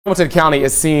Hamilton County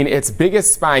is seeing its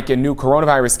biggest spike in new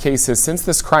coronavirus cases since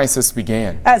this crisis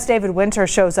began. As David Winter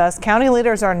shows us, county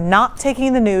leaders are not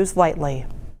taking the news lightly.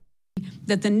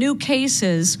 That the new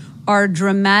cases are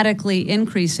dramatically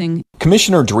increasing.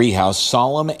 Commissioner Driehaus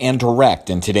solemn and direct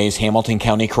in today's Hamilton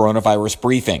County coronavirus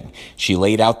briefing. She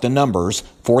laid out the numbers: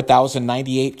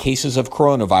 4,098 cases of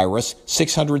coronavirus,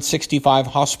 665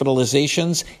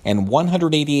 hospitalizations, and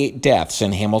 188 deaths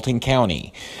in Hamilton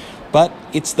County. But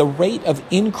it's the rate of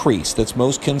increase that's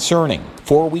most concerning.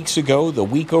 4 weeks ago, the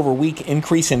week-over-week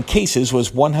increase in cases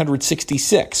was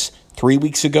 166. 3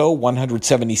 weeks ago,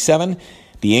 177.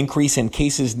 The increase in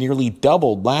cases nearly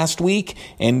doubled last week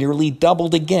and nearly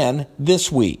doubled again this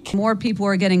week. More people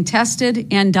are getting tested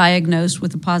and diagnosed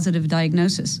with a positive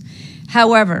diagnosis.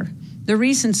 However, the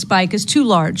recent spike is too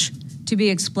large to be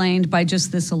explained by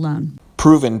just this alone.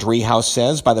 Proven, Driehaus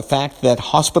says, by the fact that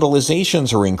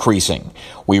hospitalizations are increasing.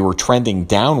 We were trending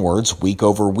downwards,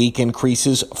 week-over-week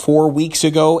increases 4 weeks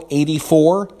ago,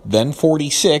 84, then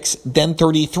 46, then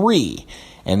 33,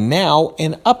 and now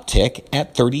an uptick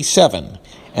at 37.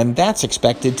 And that's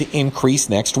expected to increase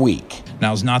next week.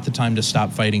 Now is not the time to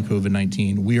stop fighting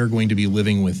COVID-19. We are going to be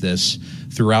living with this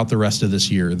throughout the rest of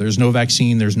this year. There's no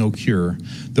vaccine, there's no cure.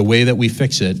 The way that we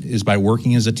fix it is by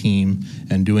working as a team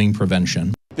and doing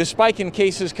prevention. The spike in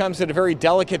cases comes at a very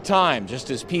delicate time, just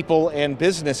as people and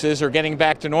businesses are getting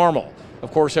back to normal.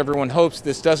 Of course, everyone hopes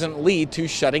this doesn't lead to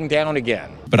shutting down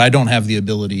again. But I don't have the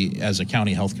ability as a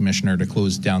county health commissioner to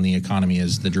close down the economy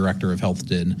as the director of health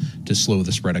did to slow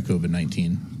the spread of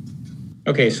COVID-19.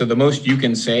 Okay, so the most you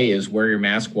can say is wear your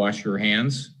mask, wash your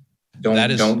hands,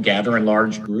 don't gather in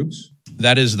large groups.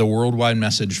 That is the worldwide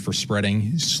message for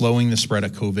slowing the spread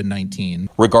of COVID-19.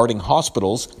 Regarding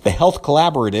hospitals, the Health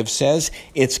Collaborative says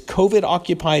its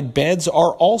COVID-occupied beds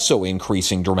are also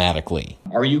increasing dramatically.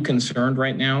 Are you concerned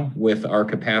right now with our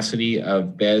capacity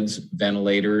of beds,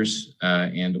 ventilators,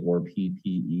 and or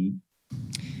PPE?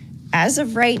 As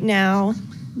of right now,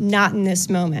 not in this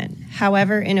moment.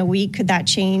 However, in a week, could that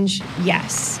change?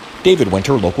 Yes. David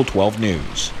Winter, Local 12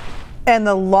 News. And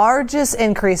the largest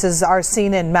increases are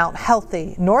seen in Mount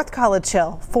Healthy, North College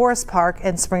Hill, Forest Park,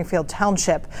 and Springfield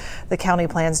Township. The county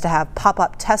plans to have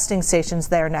pop-up testing stations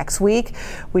there next week.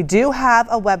 We do have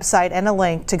a website and a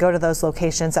link to go to those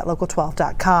locations at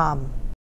local12.com.